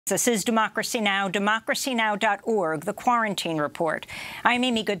This is Democracy Now!, democracynow.org, the Quarantine Report. I'm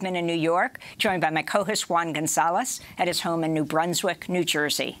Amy Goodman in New York, joined by my co-host Juan Gonsalves at his home in New Brunswick, New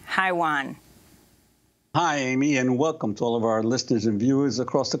Jersey. Hi, Juan. Hi, Amy, and welcome to all of our listeners and viewers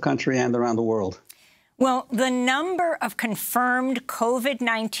across the country and around the world. Well, the number of confirmed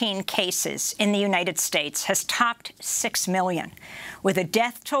COVID-19 cases in the United States has topped 6 million, with a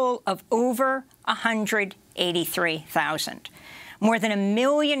death toll of over 183,000. More than 1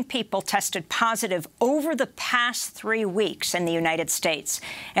 million people tested positive over the past 3 weeks in the United States,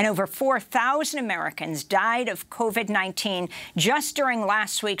 and over 4,000 Americans died of COVID-19 just during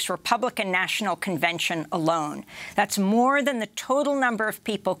last week's Republican National Convention alone. That's more than the total number of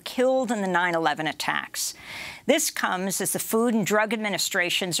people killed in the 9/11 attacks. This comes as the Food and Drug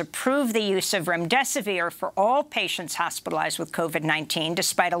Administration's approved the use of remdesivir for all patients hospitalized with COVID-19,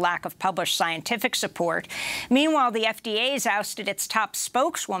 despite a lack of published scientific support. Meanwhile, the FDA's ousted its top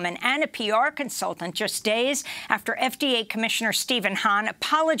spokeswoman and a PR consultant just days after FDA Commissioner Stephen Hahn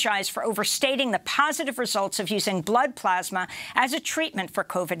apologized for overstating the positive results of using blood plasma as a treatment for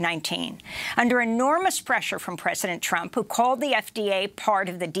COVID-19. Under enormous pressure from President Trump, who called the FDA part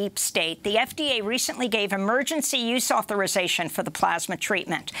of the deep state, the FDA recently gave emergency use authorization for the plasma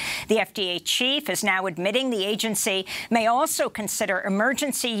treatment. The FDA chief is now admitting the agency may also consider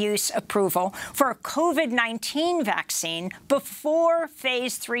emergency use approval for a COVID-19 vaccine before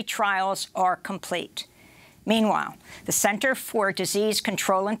Phase 3 trials are complete. Meanwhile, the Center for Disease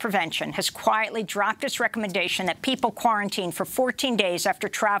Control and Prevention has quietly dropped its recommendation that people quarantine for 14 days after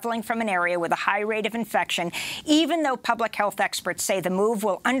traveling from an area with a high rate of infection, even though public health experts say the move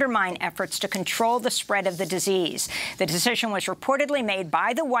will undermine efforts to control the spread of the disease. The decision was reportedly made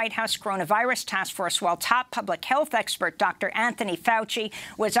by the White House Coronavirus Task Force while top public health expert Dr. Anthony Fauci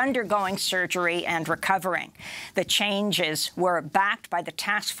was undergoing surgery and recovering. The changes were backed by the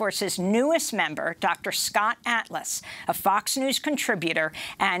task force's newest member, Dr. Scott Atlas, a Fox News contributor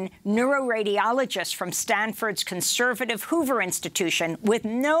and neuroradiologist from Stanford's conservative Hoover Institution with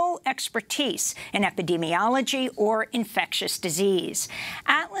no expertise in epidemiology or infectious disease.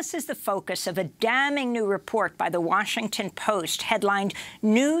 Atlas is the focus of a damning new report by the Washington Post headlined,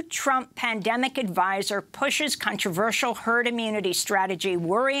 "New Trump Pandemic Advisor Pushes Controversial Herd Immunity Strategy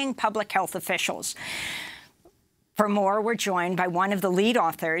Worrying Public Health Officials." For more, we're joined by one of the lead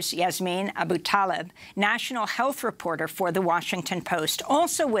authors, Yasmeen Abutaleb, national health reporter for The Washington Post.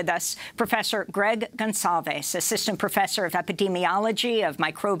 Also with us, Professor Gregg Gonsalves, assistant professor of epidemiology of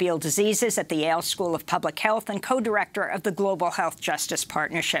microbial diseases at the Yale School of Public Health and co-director of the Global Health Justice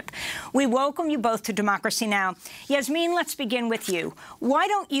Partnership. We welcome you both to Democracy Now! Yasmeen, let's begin with you. Why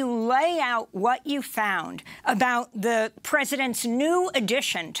don't you lay out what you found about the president's new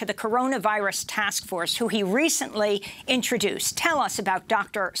addition to the Coronavirus Task Force, who he recently introduced? Tell us about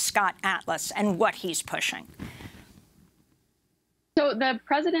Dr. Scott Atlas and what he's pushing. So the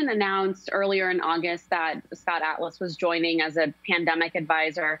president announced earlier in August that Scott Atlas was joining as a pandemic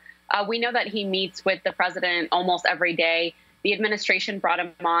advisor. We know that he meets with the president almost every day. The administration brought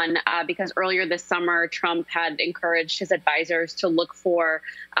him on because earlier this summer, Trump had encouraged his advisors to look for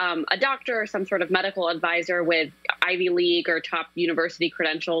a doctor or some sort of medical advisor with Ivy League or top university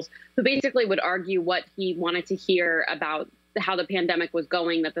credentials who basically would argue what he wanted to hear about how the pandemic was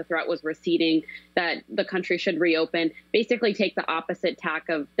going, that the threat was receding, that the country should reopen, basically take the opposite tack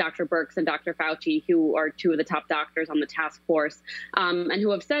of Dr. Birx and Dr. Fauci, who are two of the top doctors on the task force, and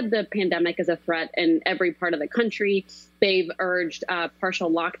who have said the pandemic is a threat in every part of the country. They've urged partial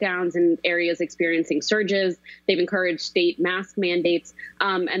lockdowns in areas experiencing surges. They've encouraged state mask mandates,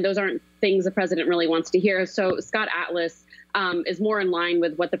 and those aren't things the president really wants to hear. So Scott Atlas is more in line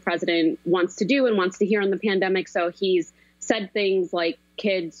with what the president wants to do and wants to hear on the pandemic. So he's said things like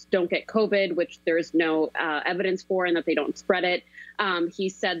kids don't get COVID, which there's no evidence for, and that they don't spread it. He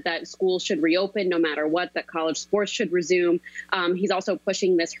said that schools should reopen no matter what, that college sports should resume. He's also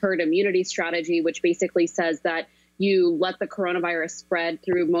pushing this herd immunity strategy, which basically says that you let the coronavirus spread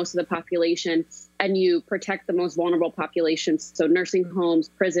through most of the population and you protect the most vulnerable populations. So nursing homes,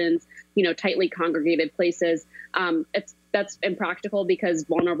 prisons, tightly congregated places. That's impractical because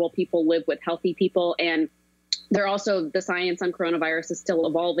vulnerable people live with healthy people, and the science on coronavirus is still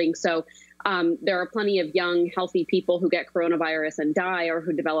evolving. So there are plenty of young, healthy people who get coronavirus and die or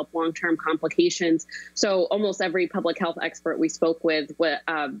who develop long-term complications. So almost every public health expert we spoke with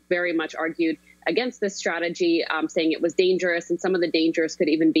very much argued against this strategy, saying it was dangerous, and some of the dangers could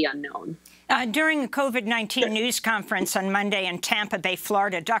even be unknown. During a COVID-19 news conference on Monday in Tampa Bay,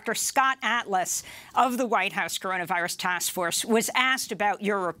 Florida, Dr. Scott Atlas of the White House Coronavirus Task Force was asked about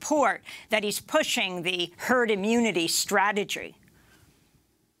your report that he's pushing the herd immunity strategy.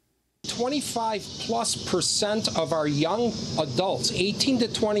 25+% of our young adults, 18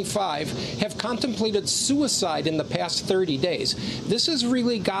 to 25, have contemplated suicide in the past 30 days. This has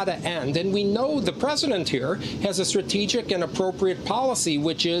really got to end. And we know the president here has a strategic and appropriate policy,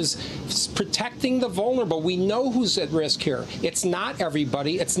 which is protecting the vulnerable. We know who's at risk here. It's not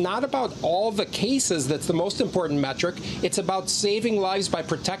everybody. It's not about all the cases that's the most important metric. It's about saving lives by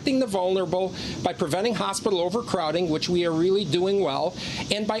protecting the vulnerable, by preventing hospital overcrowding, which we are really doing well,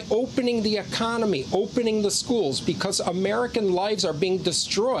 and by opening the economy, opening the schools, because American lives are being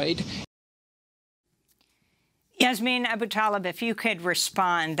destroyed. Yasmeen Abutaleb, if you could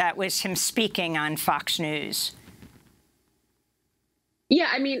respond, that was him speaking on Fox News. Yeah,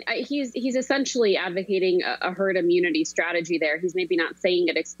 I mean, he's essentially advocating a herd immunity strategy there. He's maybe not saying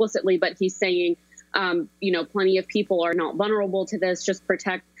it explicitly, but he's saying, you know, plenty of people are not vulnerable to this. Just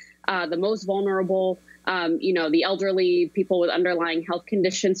protect the most vulnerable, you know, the elderly, people with underlying health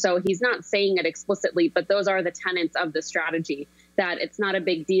conditions. So he's not saying it explicitly, but those are the tenets of the strategy, that it's not a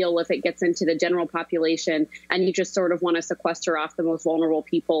big deal if it gets into the general population and you just sort of want to sequester off the most vulnerable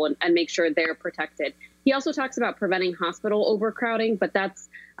people and make sure they're protected. He also talks about preventing hospital overcrowding, but that's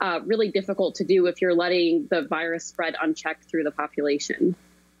really difficult to do if you're letting the virus spread unchecked through the population.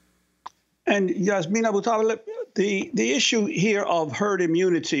 And Yasmeen Abutaleb, the issue here of herd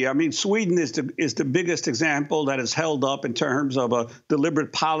immunity, I mean, Sweden is the biggest example that is held up in terms of a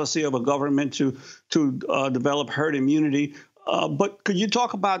deliberate policy of a government to develop herd immunity. But could you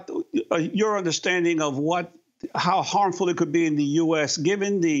talk about your understanding of how harmful it could be in the U.S.,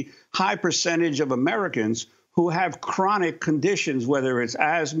 given the high percentage of Americans who have chronic conditions, whether it's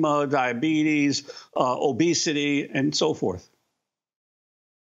asthma, diabetes, obesity, and so forth?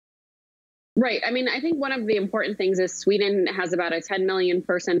 Right. I mean, I think one of the important things is Sweden has about a 10 million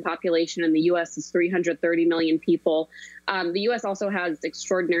person population, and the U.S. is 330 million people. The U.S. also has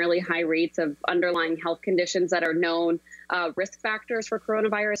extraordinarily high rates of underlying health conditions that are known risk factors for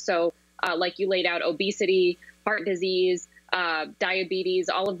coronavirus. So like you laid out, obesity, heart disease, diabetes,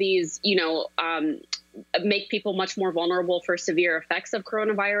 all of these, you know, make people much more vulnerable for severe effects of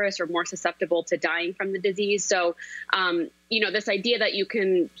coronavirus or more susceptible to dying from the disease. So, you know, this idea that you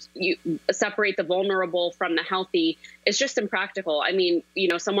separate the vulnerable from the healthy is just impractical. I mean, you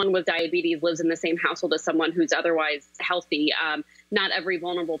know, someone with diabetes lives in the same household as someone who's otherwise healthy. Not every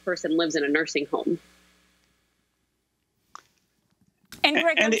vulnerable person lives in a nursing home. And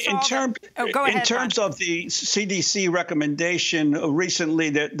Gregg Gonsalves, in terms of the CDC recommendation recently,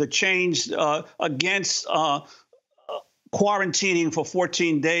 the change against quarantining for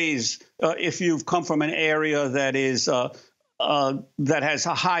 14 days if you've come from an area that is that has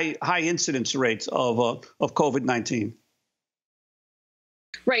a high incidence rates of COVID-19.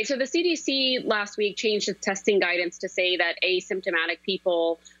 Right. So the CDC last week changed its testing guidance to say that asymptomatic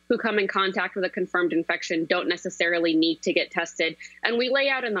people who come in contact with a confirmed infection don't necessarily need to get tested. And we lay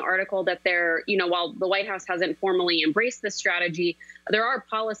out in the article that you know, while the White House hasn't formally embraced this strategy, there are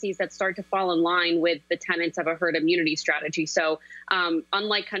policies that start to fall in line with the tenets of a herd immunity strategy. So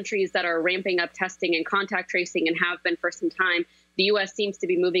unlike countries that are ramping up testing and contact tracing and have been for some time, the U.S. seems to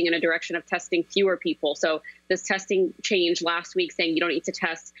be moving in a direction of testing fewer people. So this testing change last week saying you don't need to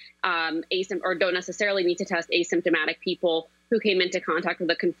test or don't necessarily need to test asymptomatic people who came into contact with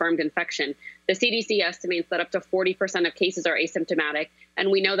a confirmed infection. The CDC estimates that up to 40% of cases are asymptomatic.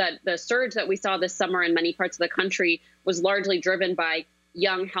 And we know that the surge that we saw this summer in many parts of the country was largely driven by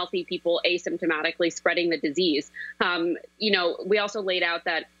young, healthy people asymptomatically spreading the disease. You know, we also laid out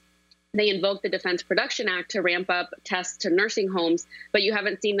that they invoked the Defense Production Act to ramp up tests to nursing homes, but you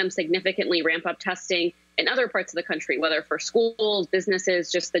haven't seen them significantly ramp up testing in other parts of the country, whether for schools,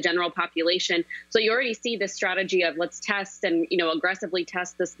 businesses, just the general population. So you already see this strategy of let's test and, you know, aggressively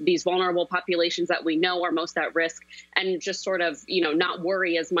test these vulnerable populations that we know are most at risk, and just sort of, you know, not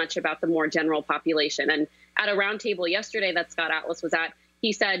worry as much about the more general population. And at a roundtable yesterday that Scott Atlas was at,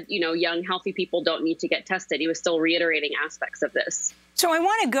 he said, you know, young, healthy people don't need to get tested. He was still reiterating aspects of this. So I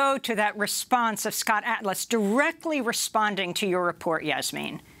want to go to that response of Scott Atlas directly responding to your report,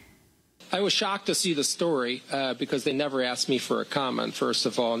 Yasmeen. I was shocked to see the story because they never asked me for a comment, first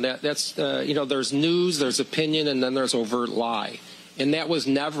of all. And that's you know, there's news, there's opinion, and then there's overt lie. And that was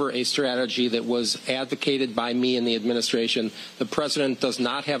never a strategy that was advocated by me in the administration. The president does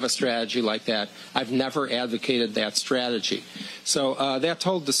not have a strategy like that. I've never advocated that strategy. So that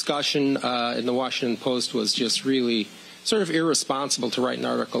whole discussion in the Washington Post was just really sort of irresponsible to write an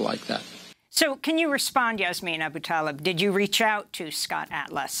article like that. So can you respond, Yasmeen Abutaleb? Did you reach out to Scott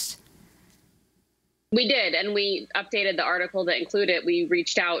Atlas? We did, and we updated the article to include it. We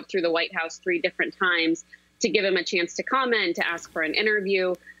reached out through the White House 3 different times to give him a chance to comment, to ask for an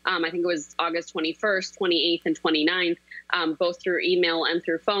interview. I think it was August 21st, 28th, and 29th, both through email and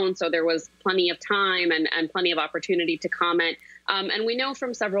through phone. So there was plenty of time and plenty of opportunity to comment. And we know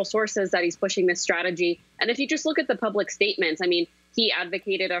from several sources that he's pushing this strategy. And if you just look at the public statements, I mean, he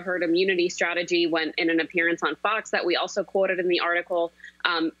advocated a herd immunity strategy when in an appearance on Fox that we also quoted in the article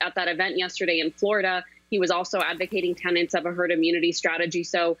at that event yesterday in Florida. He was also advocating tenets of a herd immunity strategy.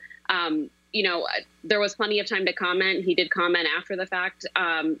 So, you know, there was plenty of time to comment. He did comment after the fact.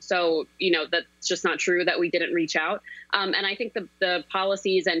 So, you know, that's just not true that we didn't reach out. And I think the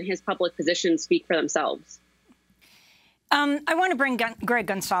policies and his public positions speak for themselves. I want to bring Gregg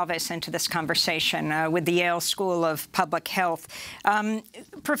Gonsalves into this conversation with the Yale School of Public Health.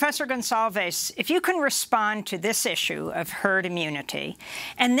 Professor Gonsalves, if you can respond to this issue of herd immunity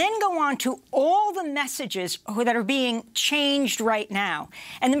and then go on to all the messages that are being changed right now,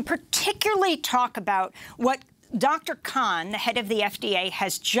 and then particularly talk about what Dr. Khan, the head of the FDA,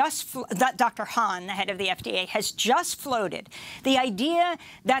 has just Dr. Hahn, the head of the FDA, has just floated the idea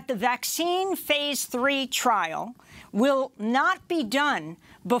that the vaccine phase 3 trial will not be done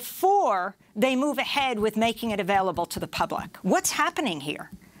before they move ahead with making it available to the public. What's happening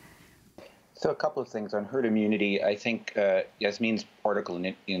here? So a couple of things on herd immunity. I think Yasmeen's article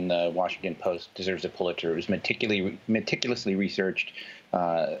in the Washington Post deserves a Pulitzer. It was meticulously researched,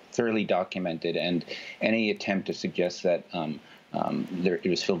 thoroughly documented, and any attempt to suggest that it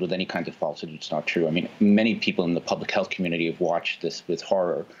was filled with any kinds of falsehood, it's not true. I mean, many people in the public health community have watched this with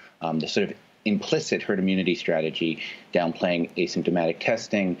horror. The sort of implicit herd immunity strategy, downplaying asymptomatic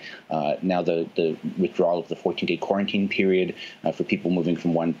testing, now the withdrawal of the 14-day quarantine period for people moving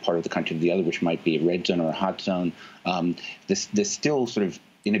from one part of the country to the other, which might be a red zone or a hot zone. This still sort of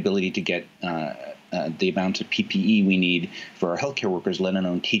inability to get the amounts of PPE we need for our healthcare workers, let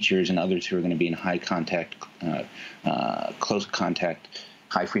alone teachers and others who are going to be in high contact, close contact,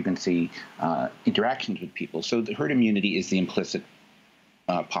 high frequency interactions with people. So the herd immunity is the implicit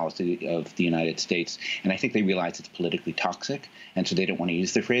policy of the United States. And I think they realize it's politically toxic, and so they don't want to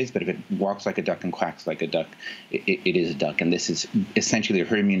use the phrase, but if it walks like a duck and quacks like a duck, it is a duck. And this is essentially a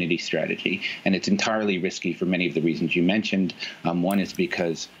herd immunity strategy, and it's entirely risky for many of the reasons you mentioned. One is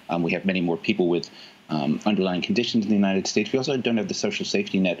because we have many more people with underlying conditions in the United States. We also don't have the social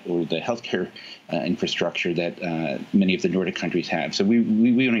safety net or the healthcare infrastructure that many of the Nordic countries have. So we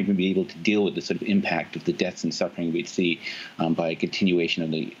won't even be able to deal with the sort of impact of the deaths and suffering we'd see by a continuation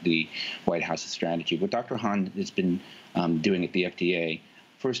of the White House's strategy. What Dr. Hahn has been doing at the FDA,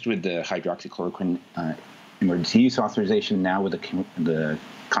 first with the hydroxychloroquine emergency use authorization, now with the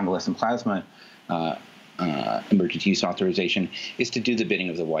convalescent plasma emergency use authorization, is to do the bidding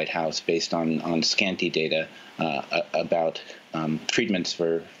of the White House based on scanty data about treatments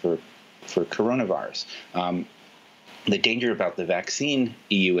for coronavirus. The danger about the vaccine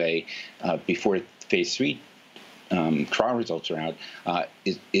EUA before phase 3 trial results are out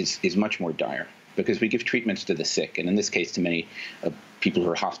is much more dire, because we give treatments to the sick, and in this case to many people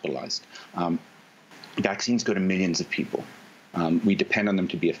who are hospitalized. Vaccines go to millions of people. We depend on them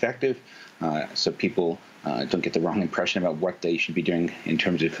to be effective, so people don't get the wrong impression about what they should be doing in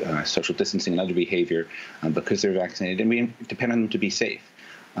terms of social distancing and other behavior because they're vaccinated, and we depend on them to be safe.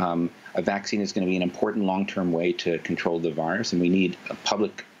 A vaccine is going to be an important long-term way to control the virus, and we need a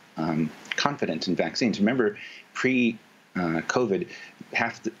public confidence in vaccines. Remember, pre-COVID,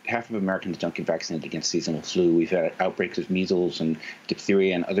 half of Americans don't get vaccinated against seasonal flu. We've had outbreaks of measles and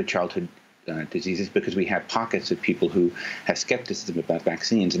diphtheria and other childhood diseases because we have pockets of people who have skepticism about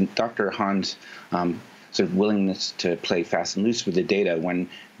vaccines. And Dr. Hahn's sort of willingness to play fast and loose with the data, when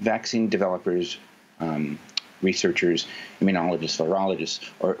vaccine developers, researchers, immunologists, virologists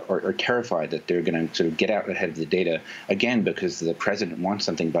are terrified that they're going to sort of get out ahead of the data, again, because the president wants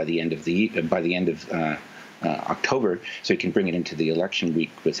something by the end of October, so he can bring it into the election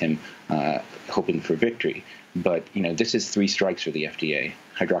week with him hoping for victory. But, you know, this is 3 strikes for the FDA: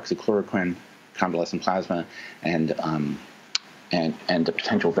 hydroxychloroquine, convalescent plasma, and the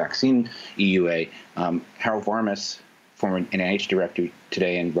potential vaccine EUA. Harold Varmus, former NIH director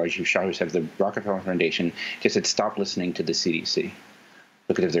today, and Rajiv Shah, who's head of the Rockefeller Foundation, just said stop listening to the CDC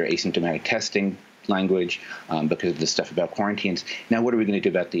because of their asymptomatic testing language, because of the stuff about quarantines. Now, what are we going to do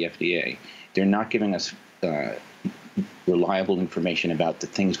about the FDA? They're not giving us reliable information about the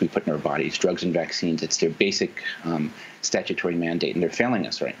things we put in our bodies, drugs and vaccines. It's their basic statutory mandate, and they're failing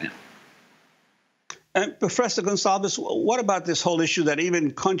us right now. And Professor Gonsalves, what about this whole issue that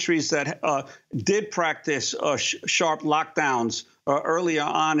even countries that did practice sharp lockdowns earlier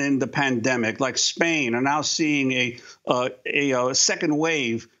on in the pandemic, like Spain, are now seeing a second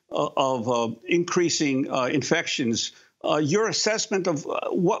wave increasing infections. Your assessment of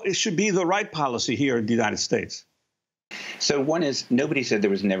what should be the right policy here in the United States? So one is, nobody said there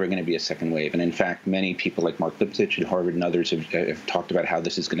was never going to be a second wave. And in fact, many people like Mark Lipsitch at Harvard and others have talked about how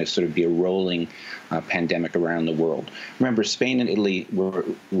this is going to sort of be a rolling pandemic around the world. Remember, Spain and Italy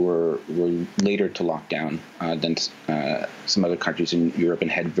were later to lock down than some other countries in Europe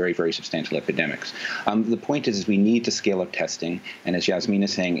and had very, very substantial epidemics. The point is we need to scale up testing. And as Yasmeen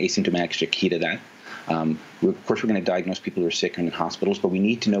is saying, asymptomatics are key to that. Of course, we're going to diagnose people who are sick and in hospitals, but we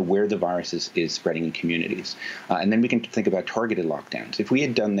need to know where the virus is spreading in communities. And then we can think about targeted lockdowns. If we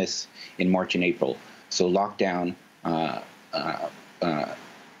had done this in March and April, so lockdown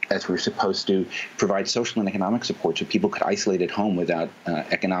as we're supposed to, provide social and economic support so people could isolate at home without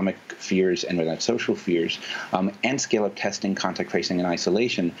economic fears and without social fears, and scale up testing, contact tracing, and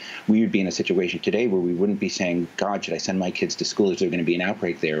isolation, we would be in a situation today where we wouldn't be saying, God, should I send my kids to school? Is there going to be an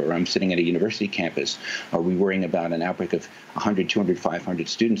outbreak there? Or I'm sitting at a university campus. Are we worrying about an outbreak of 100, 200, 500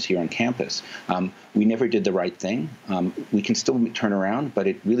 students here on campus? We never did the right thing. We can still turn around, but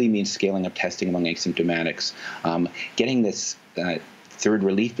it really means scaling up testing among asymptomatics, getting this third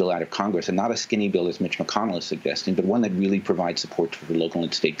relief bill out of Congress, and not a skinny bill as Mitch McConnell is suggesting, but one that really provides support for local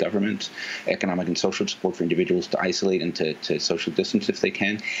and state governments, economic and social support for individuals to isolate and to social distance if they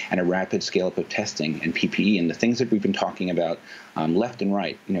can, and a rapid scale-up of testing and PPE and the things that we've been talking about left and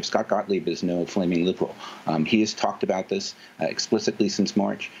right. You know, Scott Gottlieb is no flaming liberal. He has talked about this explicitly since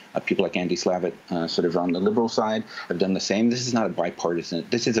March. People like Andy Slavitt, sort of on the liberal side, have done the same. This is not a bipartisan.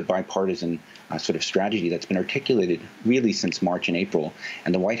 This is a bipartisan sort of strategy that's been articulated really since March and April,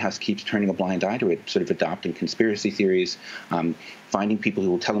 and the White House keeps turning a blind eye to it, sort of adopting conspiracy theories, finding people who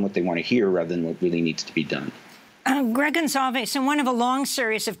will tell them what they want to hear rather than what really needs to be done. Gregg Gonsalves, in one of a long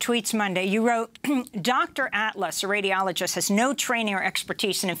series of tweets Monday, you wrote, Dr. Atlas, a radiologist, has no training or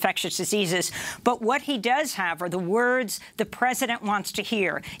expertise in infectious diseases, but what he does have are the words the president wants to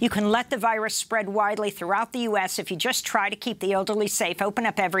hear. You can let the virus spread widely throughout the U.S. if you just try to keep the elderly safe, open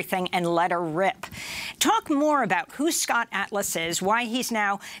up everything, and let her rip. Talk more about who Scott Atlas is, why he's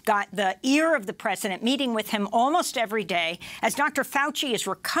now got the ear of the president, meeting with him almost every day, as Dr. Fauci is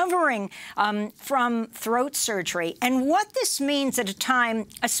recovering from throat surgery, and what this means at a time,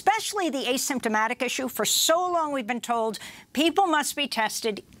 especially the asymptomatic issue. For so long we've been told people must be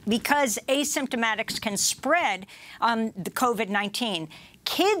tested because asymptomatics can spread the COVID-19.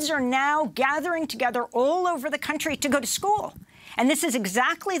 Kids are now gathering together all over the country to go to school. And this is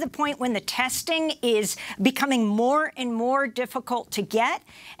exactly the point when the testing is becoming more and more difficult to get.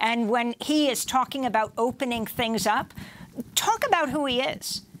 And when he is talking about opening things up, talk about who he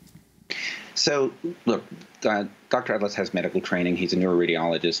is. So, look, Dr. Atlas has medical training. He's a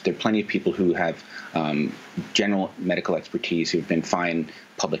neuroradiologist. There are plenty of people who have general medical expertise who've been fine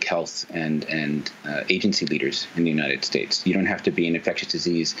public health and agency leaders in the United States. You don't have to be an infectious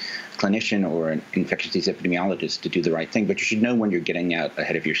disease clinician or an infectious disease epidemiologist to do the right thing, but you should know when you're getting out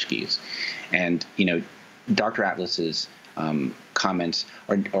ahead of your skis. And, you know, Dr. Atlas's comments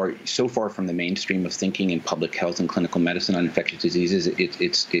are so far from the mainstream of thinking in public health and clinical medicine on infectious diseases.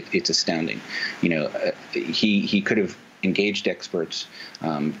 It's astounding. You know, he could have engaged experts,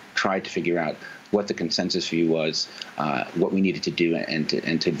 tried to figure out what the consensus view was, what we needed to do, and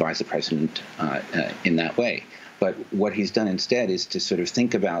to advise the president in that way. But what he's done instead is to sort of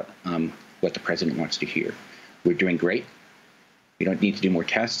think about what the president wants to hear. We're doing great. We don't need to do more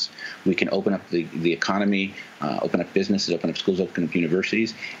tests. We can open up the economy, open up businesses, open up schools, open up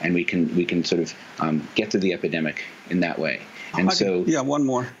universities, and we can sort of get through the epidemic in that way. And one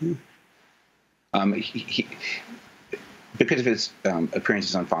more. Because of his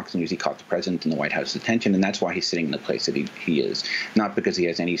appearances on Fox News, he caught the president and the White House's attention, and that's why he's sitting in the place that he is. Not because he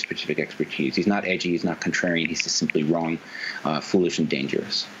has any specific expertise. He's not edgy. He's not contrarian. He's just simply wrong, foolish, and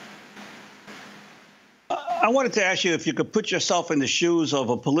dangerous. I wanted to ask you if you could put yourself in the shoes of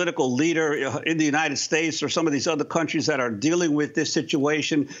a political leader in the United States or some of these other countries that are dealing with this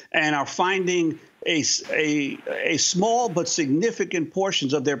situation and are finding a small but significant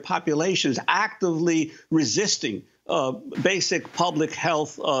portions of their populations actively resisting basic public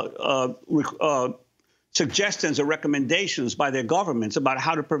health suggestions or recommendations by their governments about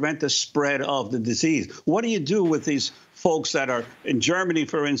how to prevent the spread of the disease. What do you do with these folks that are in Germany,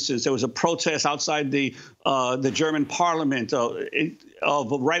 for instance? There was a protest outside the German parliament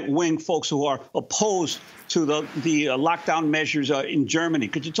of right-wing folks who are opposed to the lockdown measures in Germany.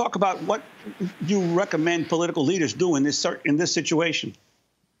 Could you talk about what you recommend political leaders do in this situation?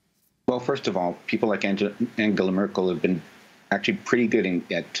 Well, first of all, people like Angela Merkel have been actually pretty good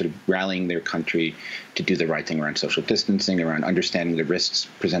at sort of rallying their country to do the right thing around social distancing, around understanding the risks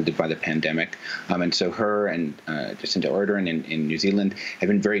presented by the pandemic. And so her and Jacinda Ardern in New Zealand have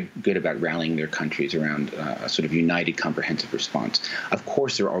been very good about rallying their countries around a sort of united, comprehensive response. Of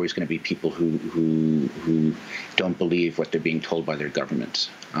course, there are always going to be people who don't believe what they're being told by their governments,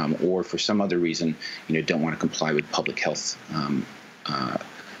 or for some other reason, don't want to comply with public health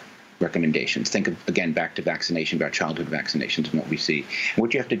recommendations. Think of, again, back to vaccination, about childhood vaccinations and what we see. And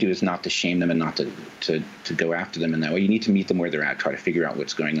what you have to do is not to shame them and not to go after them in that way. You need to meet them where they're at, try to figure out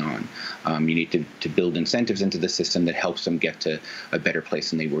what's going on. You need to build incentives into the system that helps them get to a better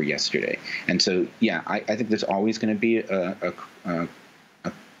place than they were yesterday. And so, yeah, I think there's always going to be a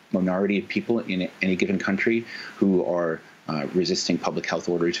minority of people in any given country who are resisting public health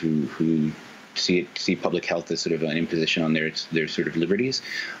orders, who see public health as sort of an imposition on their sort of liberties.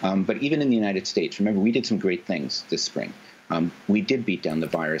 But even in the United States, remember, we did some great things this spring. We did beat down the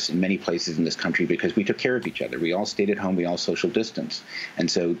virus in many places in this country because we took care of each other. We all stayed at home. We all social distanced.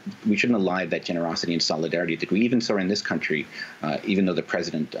 And so we shouldn't elide that generosity and solidarity that we even saw in this country, even though the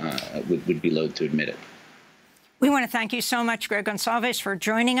president would be loath to admit it. We want to thank you so much, Gregg Gonsalves, for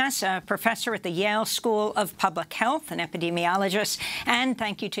joining us, a professor at the Yale School of Public Health, an epidemiologist. And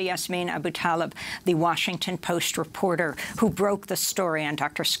thank you to Yasmeen Abutaleb, the Washington Post reporter who broke the story on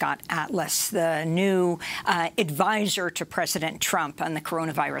Dr. Scott Atlas, the new advisor to President Trump on the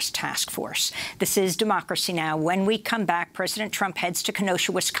coronavirus task force. This is Democracy Now! When we come back, President Trump heads to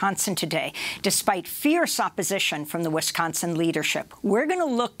Kenosha, Wisconsin today, despite fierce opposition from the Wisconsin leadership. We're going to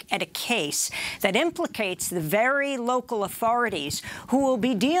look at a case that implicates the very local authorities who will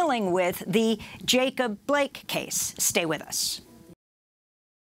be dealing with the Jacob Blake case. Stay with us.